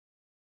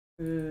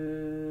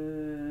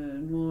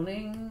Good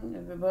morning,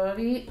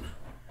 everybody.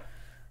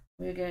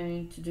 We're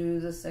going to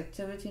do this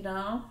activity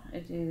now.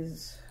 It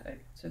is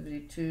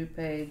activity 2,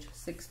 page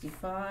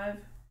 65.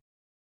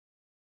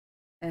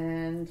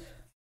 And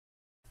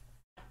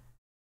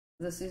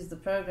this is the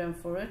program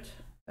for it.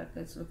 But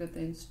let's look at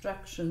the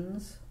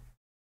instructions.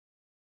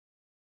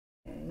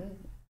 Okay.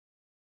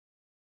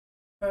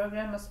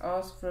 Program must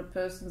ask for a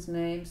person's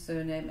name,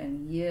 surname,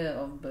 and year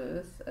of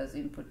birth as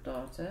input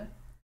data.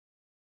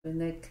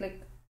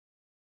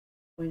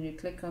 When you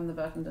click on the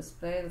button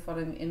display, the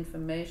following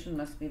information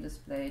must be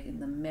displayed in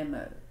the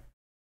memo.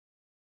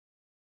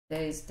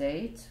 Today's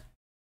date,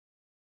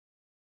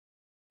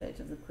 date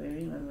of the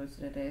query, in other words,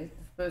 the date,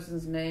 the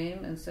person's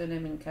name and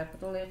surname in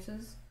capital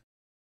letters,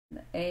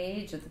 and the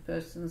age that the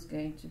person is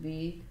going to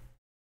be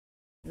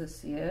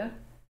this year.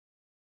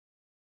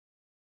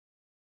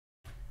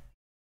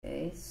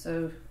 Okay,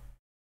 so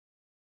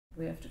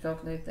we have to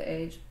calculate the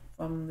age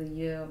from the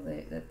year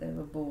that they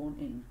were born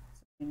in.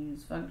 So we can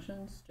use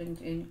functions, string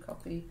to int,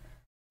 copy,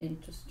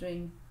 int to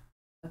string,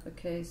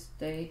 uppercase,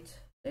 date,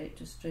 date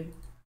to string.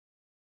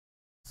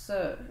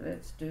 So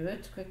let's do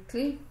it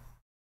quickly.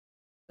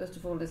 First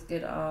of all, let's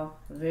get our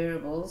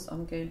variables.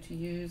 I'm going to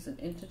use an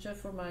integer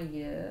for my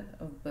year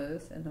of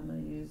birth, and I'm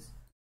going to use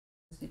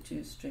the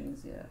 2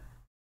 strings here.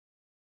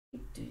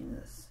 Keep doing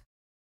this.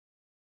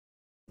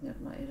 Of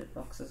my edit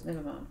boxes,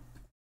 never mind.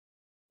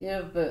 Year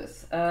of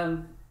birth.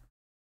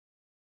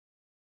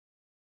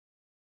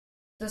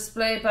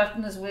 Display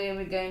button is where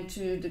we're going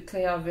to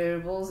declare our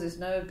variables. There's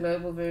no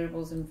global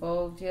variables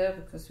involved here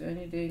because we're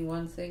only doing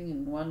one thing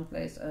in one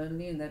place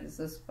only, and that is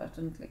this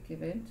button click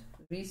event.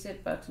 The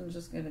reset button is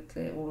just going to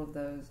clear all of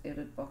those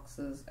edit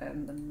boxes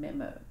and the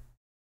mem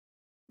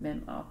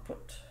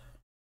output.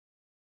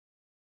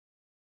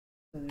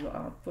 So your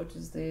output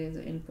is there,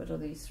 the input are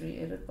these 3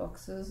 edit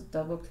boxes.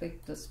 Double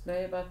click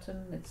display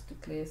button. Let's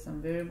declare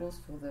some variables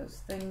for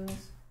those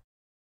things.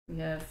 We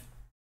have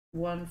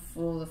one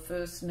for the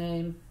first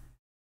name,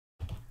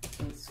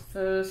 it's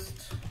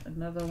first,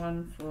 another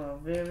one for our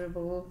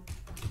variable,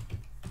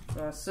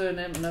 for our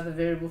surname, another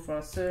variable for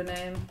our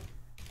surname.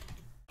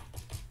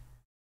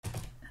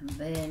 And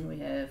then we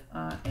have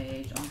our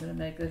age. I'm going to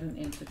make it an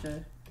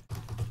integer.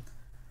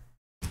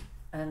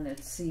 And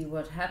let's see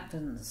what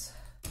happens.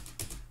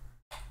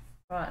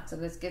 Right, so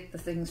let's get the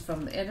things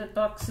from the edit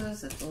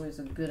boxes. It's always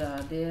a good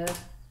idea.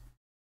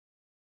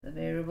 The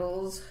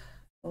variables,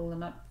 pull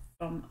them up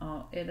from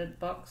our edit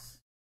box.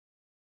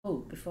 Oh,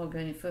 before I go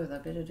any further, I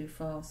better do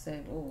file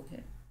save all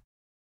here.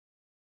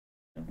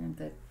 Don't want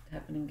that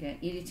happening again.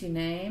 EDT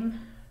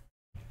name.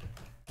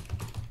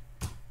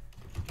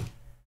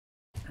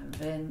 And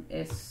then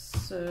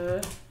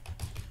SIR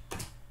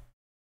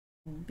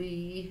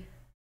B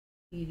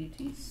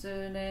EDT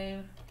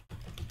surname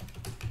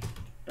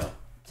dot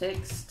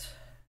text.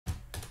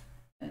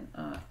 And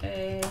our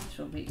age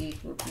will be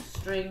equal to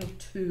string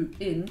to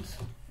int.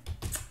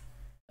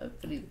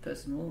 Hopefully the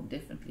person will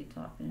definitely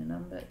type in a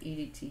number.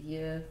 EDT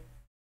year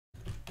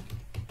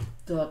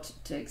dot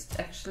text.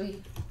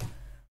 Actually,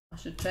 I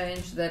should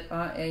change that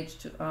our age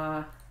to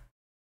our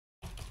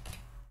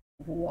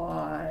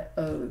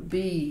YOB,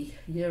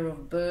 year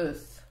of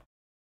birth.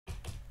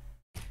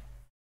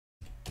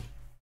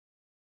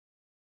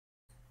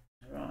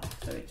 Right,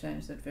 so we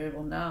change that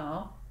variable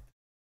now.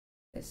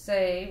 They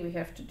say we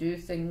have to do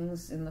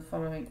things in the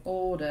following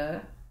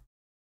order.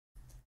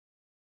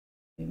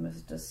 We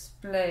must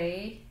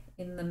display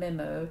in the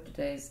memo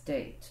today's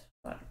date.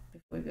 Right,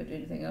 before we go do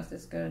anything else,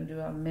 let's go and do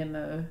our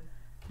memo.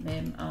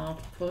 Mem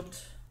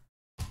output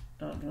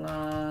dot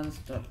lines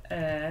dot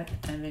add,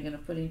 and we're going to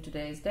put in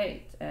today's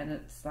date, and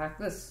it's like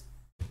this: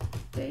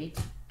 date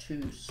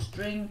to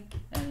string,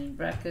 and in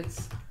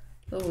brackets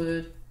the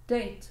word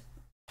date.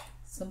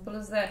 Simple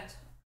as that.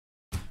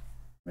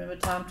 Remember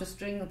time to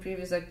string, the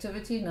previous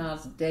activity. Now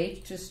it's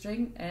date to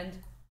string, and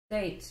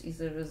date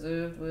is a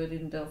reserved word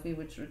in Delphi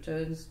which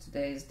returns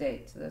today's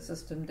date, the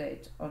system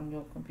date on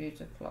your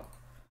computer clock.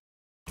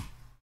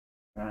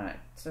 Right,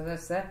 so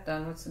that's that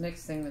done. What's the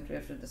next thing that we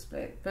have to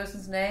display?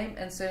 Person's name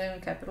and surname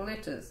in capital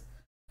letters.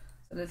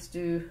 So let's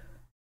do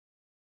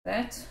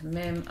that.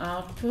 Mem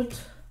output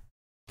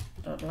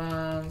dot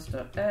lines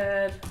dot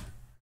add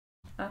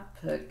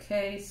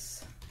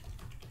uppercase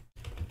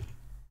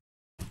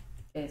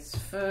S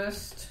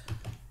first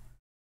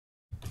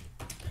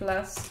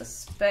plus a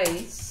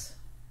space,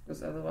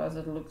 because otherwise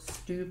it'll look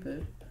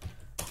stupid,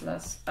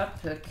 plus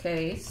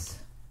uppercase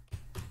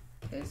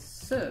S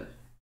sir.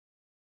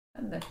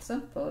 And that's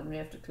simple, and we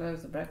have to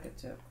close the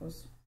brackets here, of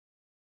course.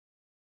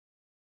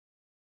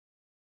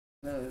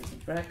 Close the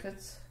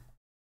brackets.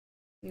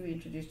 See, we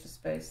introduced a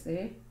space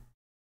there.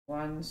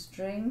 One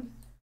string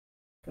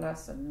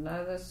plus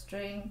another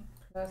string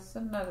plus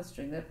another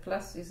string. That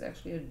plus is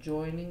actually a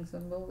joining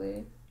symbol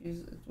there.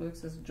 It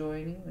works as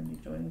joining when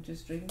you're joining 2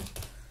 strings.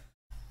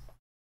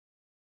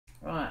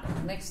 Right,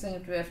 next thing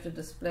that we have to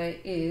display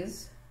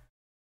is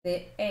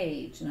their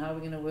age and how we're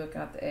going to work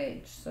out the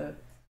age. So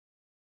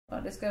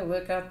Right, let's go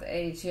work out the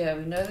age here.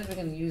 We know that we're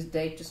going to use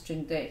date to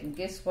string date, and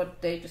guess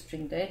what date to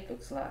string date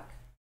looks like?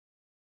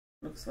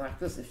 looks like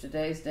this. If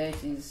today's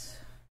date is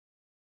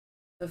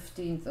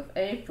 15th of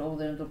April,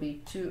 then it'll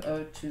be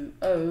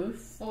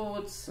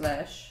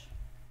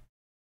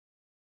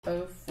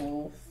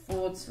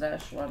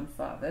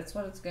 2020/04/15. That's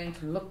what it's going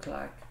to look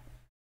like.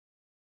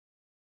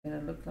 It's going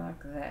to look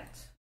like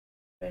that.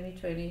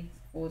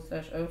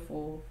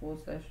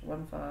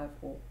 2020/04/15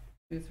 or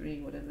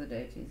 23, whatever the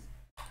date is.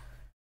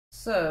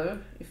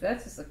 So if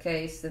that is the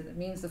case, then it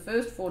means the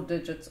first 4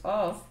 digits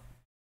of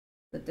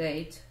the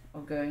date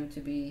are going to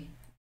be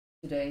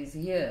today's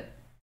year.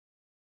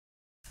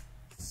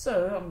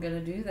 So I'm going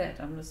to do that.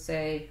 I'm going to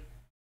say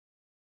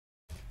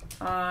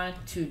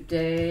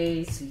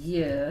today's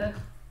year.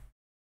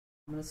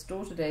 I'm going to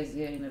store today's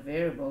year in a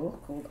variable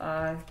called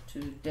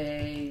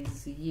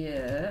today's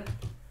year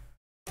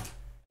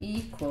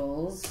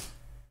equals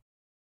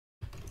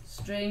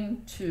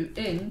string to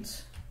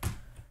int,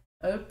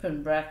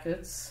 open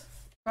brackets,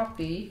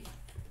 copy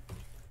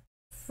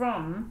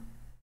from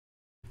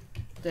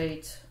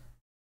date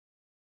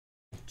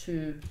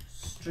to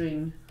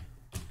string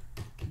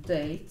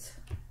date,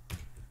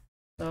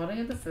 starting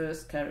at the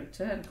first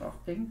character and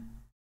copying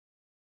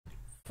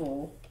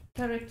 4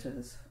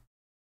 characters.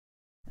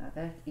 Now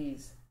that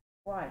is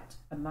quite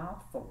a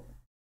mouthful,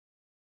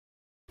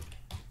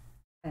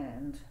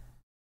 and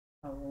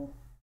I will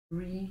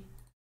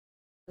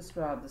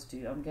describe this to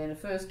you. I'm going to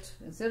first,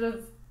 instead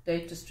of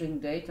date to string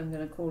date, I'm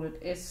going to call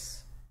it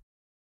S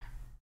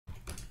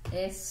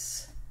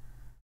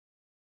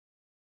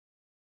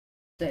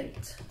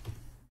date.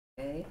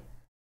 Okay,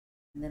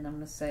 and then I'm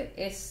going to say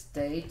S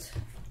date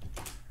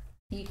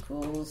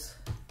equals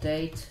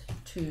date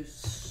to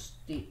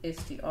the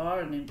str,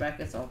 and in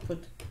brackets I'll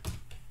put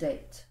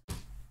date.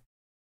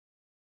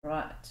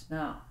 Right,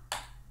 now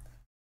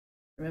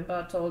remember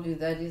I told you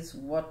that is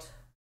what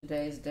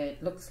today's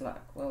date looks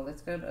like. Well,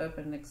 let's go and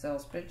open an Excel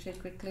spreadsheet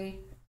quickly.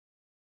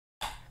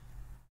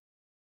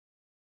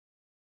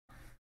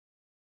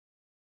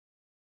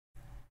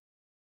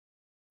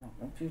 My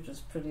computer's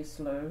pretty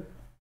slow.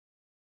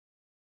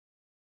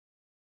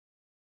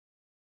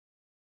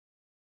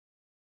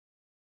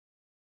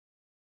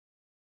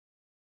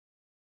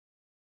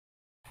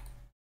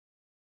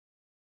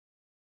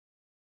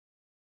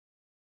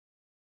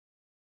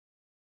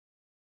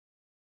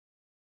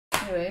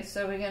 Anyway,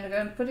 so we're going to go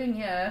and put in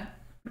here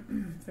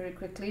very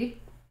quickly.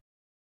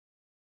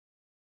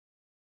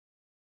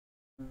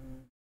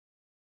 And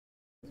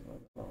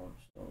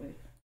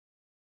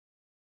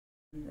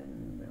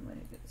then we'll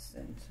make it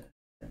center.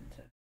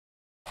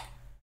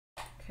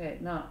 Okay,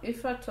 now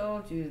if I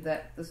told you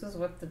that this is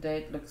what the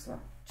date looks like,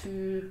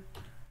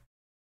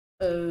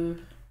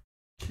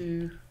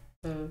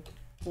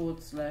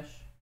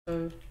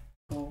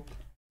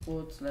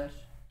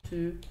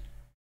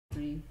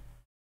 2020/04/23.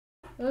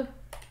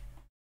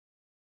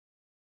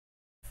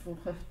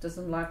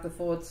 Doesn't like the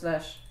forward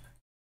slash.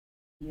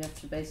 You have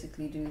to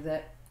basically do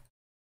that.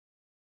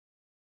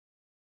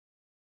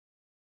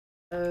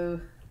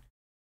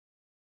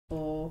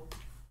 Or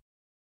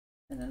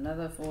and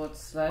another forward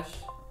slash.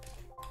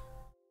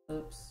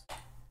 Oops.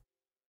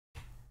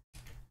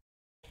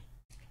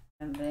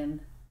 And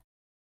then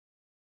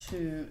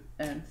 2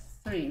 and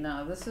 3.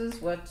 Now this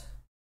is what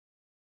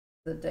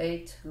the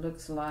date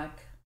looks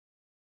like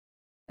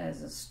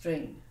as a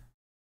string.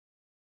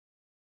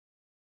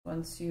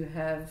 Once you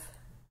have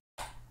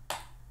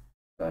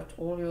got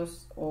all your,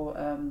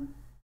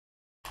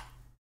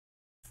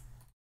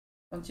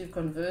 once you've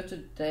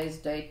converted today's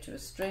date to a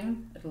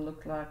string, it'll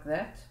look like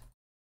that,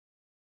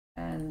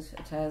 and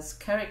it has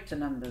character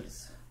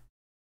numbers,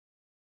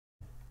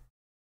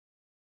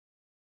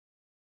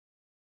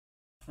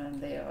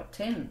 and there are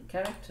 10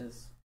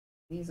 characters.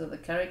 These are the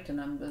character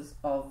numbers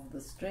of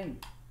the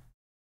string.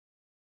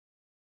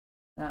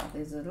 Now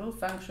there's a little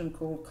function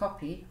called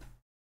copy.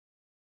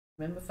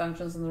 Remember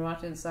functions on the right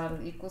hand side of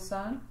the equal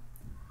sign?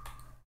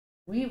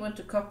 We want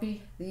to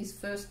copy these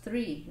first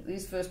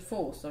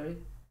 4,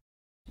 sorry,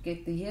 to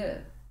get the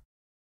year.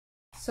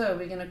 So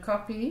we're going to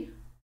copy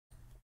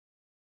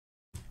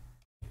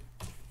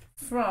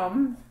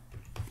from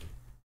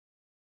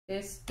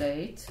this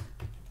date,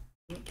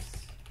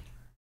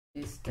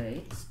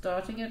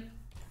 starting at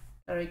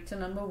character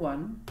number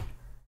 1.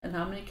 And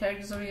how many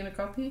characters are we going to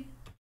copy?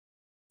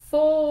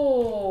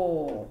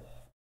 4.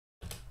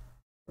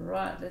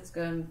 Right, let's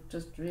go and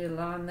just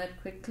realign that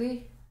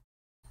quickly.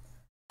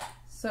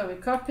 So we're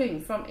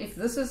copying from, if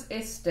this is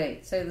S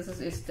date, say this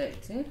is S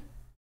date, yeah?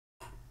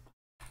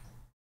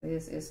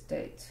 There's S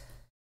date.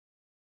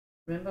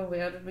 Remember,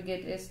 where did we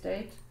get S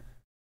date?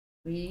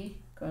 We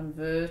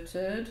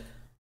converted,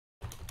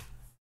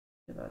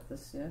 about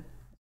this, yeah?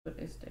 Let's put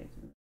S date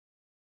in.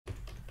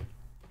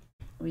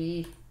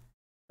 We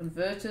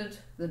converted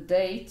the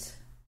date,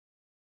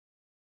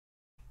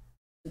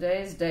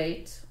 today's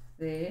date,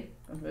 there,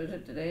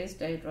 converted today's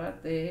date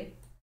right there,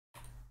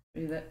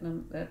 that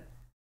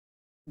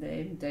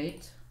name,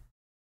 date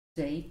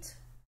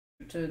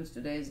returns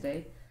today's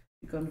date.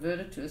 We convert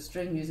it to a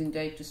string using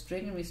date to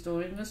string, and we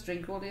store it in a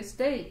string called S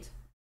date.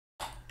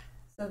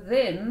 So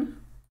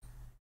then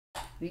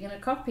we're going to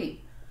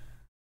copy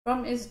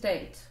from is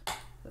date.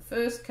 The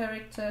first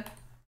character,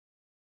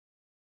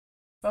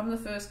 from the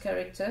first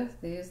character,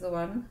 there's the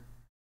one.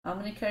 How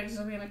many characters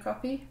are we going to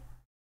copy?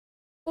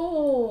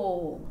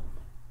 4.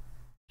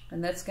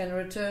 And that's going to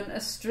return a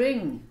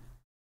string.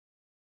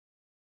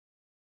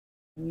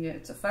 And yeah,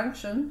 it's a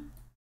function.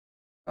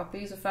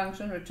 Copy is a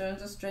function,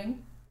 returns a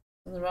string.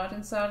 On the right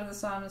hand side of the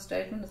assignment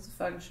statement, it's a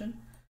function.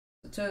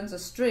 It returns a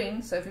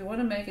string. So if we want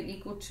to make it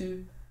equal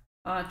to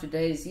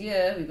today's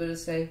year, we've got to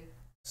say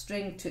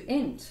string to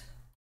int.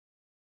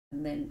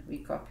 And then we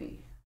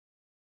copy.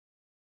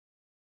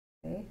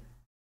 Okay.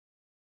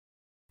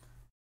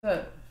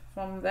 So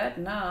from that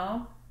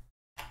now,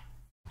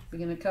 we're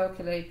going to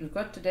calculate. We've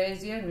got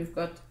today's year and we've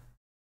got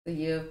the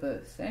year of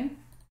birth. Eh?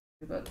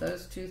 We've got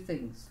those two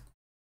things.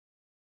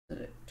 So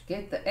to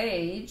get the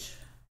age,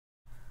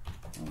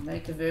 I'll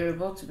make a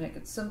variable to make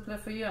it simpler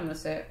for you. I'm going to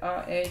say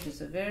our age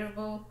is a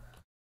variable.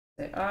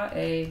 Say our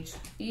age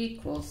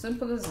equals,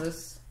 simple as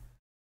this,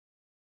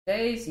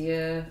 today's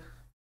year.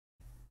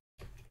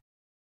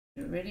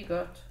 You already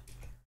got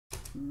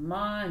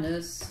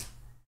minus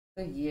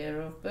the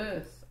year of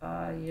birth,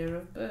 our year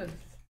of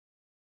birth.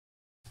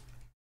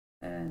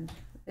 And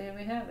there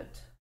we have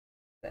it,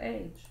 the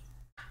age.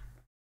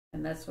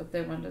 And that's what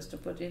they want us to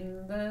put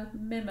in the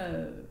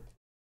memo.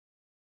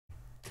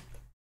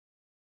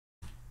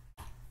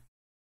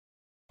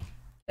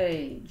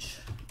 Age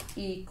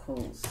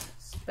equals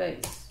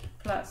space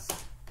plus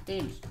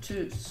int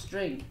to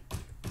string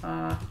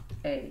our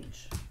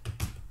age.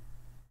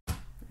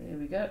 There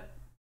we go.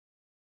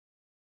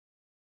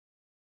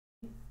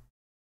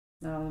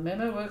 Now the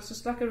memo works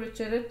just like a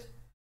rich edit.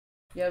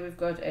 Here we've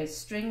got a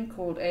string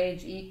called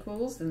age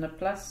equals, then a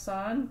plus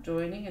sign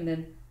joining, and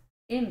then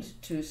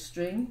int to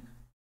string,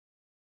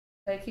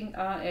 taking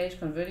our age,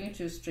 converting it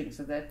to a string.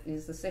 So that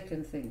is the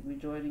second thing. We're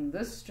joining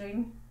this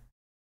string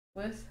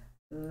with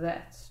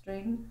that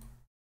string,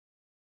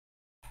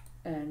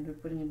 and we're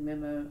putting in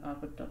memo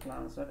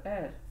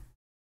output.lines.add.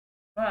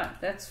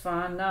 Right, that's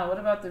fine. Now what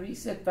about the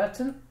reset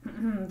button?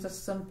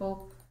 Just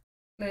simple,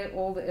 clear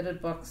all the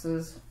edit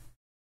boxes.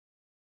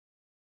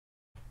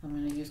 I'm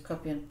going to use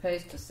copy and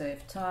paste to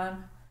save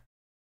time.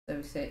 So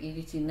we say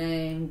edt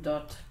name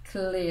dot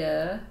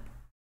clear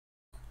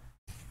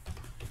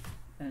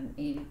and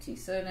edt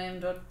surname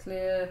dot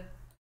clear,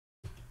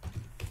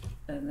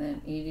 and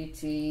then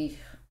edt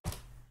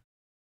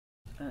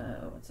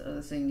what's the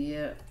other thing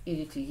here?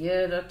 edt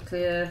year dot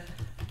clear,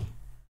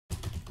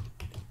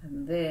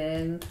 and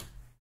then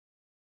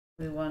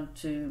we want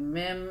to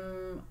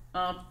mem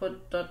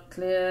output dot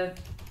clear.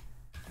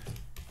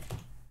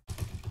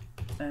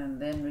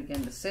 And then we're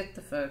going to set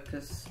the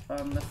focus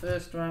on the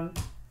first one.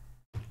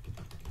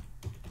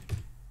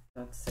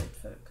 Dot set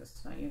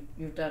focus. Now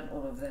you've done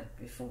all of that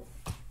before.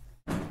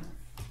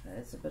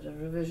 There's a bit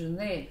of revision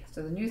there.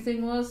 So the new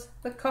thing was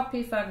the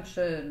copy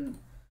function.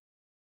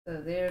 So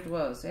there it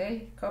was.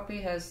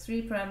 Copy has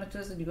 3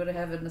 parameters, and you've got to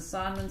have an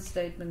assignment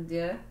statement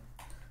there.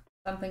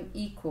 Something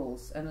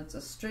equals, and it's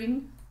a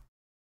string.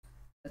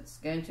 It's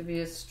going to be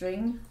a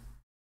string.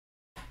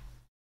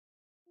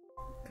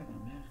 Come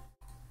on, man.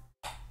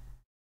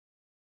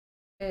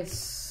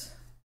 S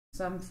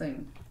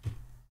something.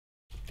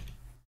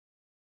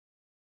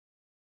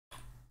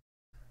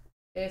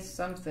 S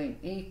something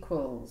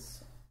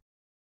equals.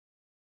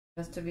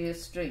 Has to be a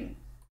string.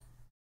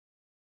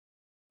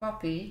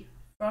 Copy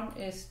from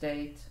S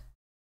date,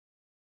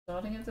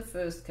 starting at the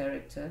first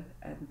character.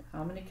 And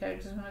how many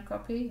characters am I going to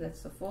copy?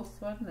 That's the 4th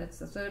one. That's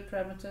the 3rd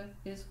parameter.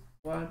 Is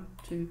 1,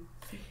 2,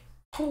 3,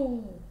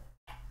 4.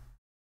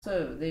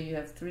 So there you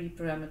have 3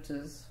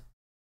 parameters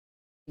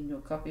in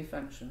your copy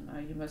function. Now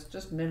you must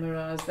just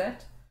memorize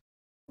that.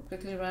 We'll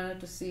quickly run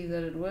it to see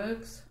that it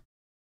works.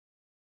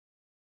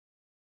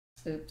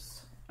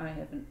 Oops, I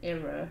have an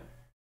error.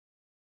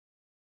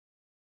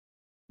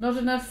 Not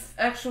enough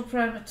actual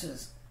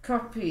parameters.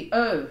 Copy.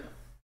 Oh,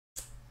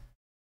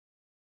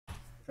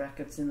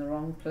 brackets in the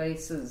wrong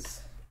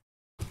places.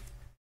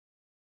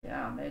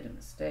 Yeah, I made a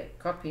mistake.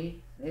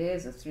 Copy.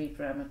 There's the 3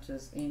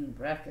 parameters in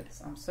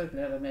brackets. I'm so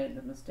glad I made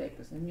the mistake,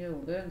 because then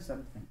you'll learn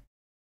something.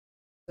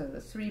 So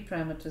the 3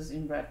 parameters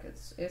in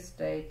brackets, S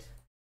date,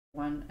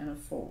 1 and a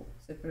 4,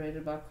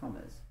 separated by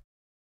commas.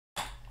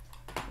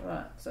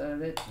 Right, so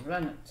let's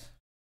run it.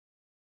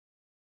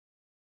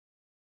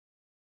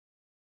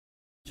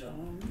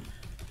 John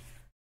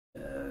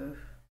Doe,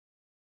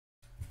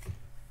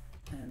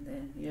 and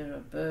then year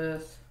of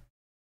birth,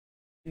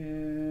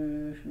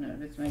 no,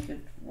 let's make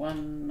it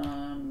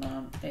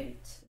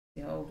 1998.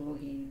 How old will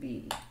he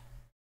be?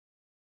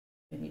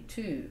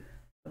 22.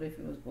 What if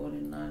he was born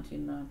in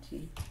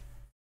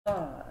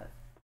 1995?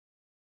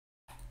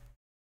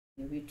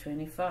 He'll be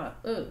 25.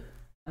 Oh,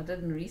 I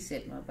didn't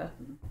reset my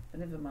button, but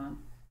never mind.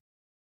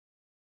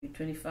 He'll be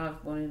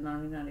 25, born in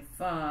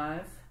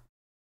 1995.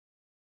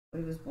 If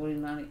he was born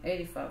in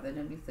 1985, then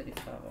he'll be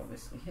 35,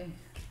 obviously.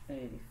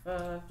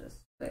 85,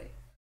 just play.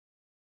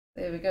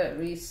 There we go,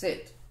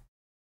 reset.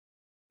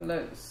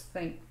 Close.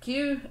 Thank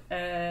you,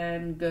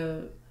 and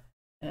go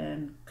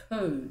and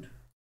code.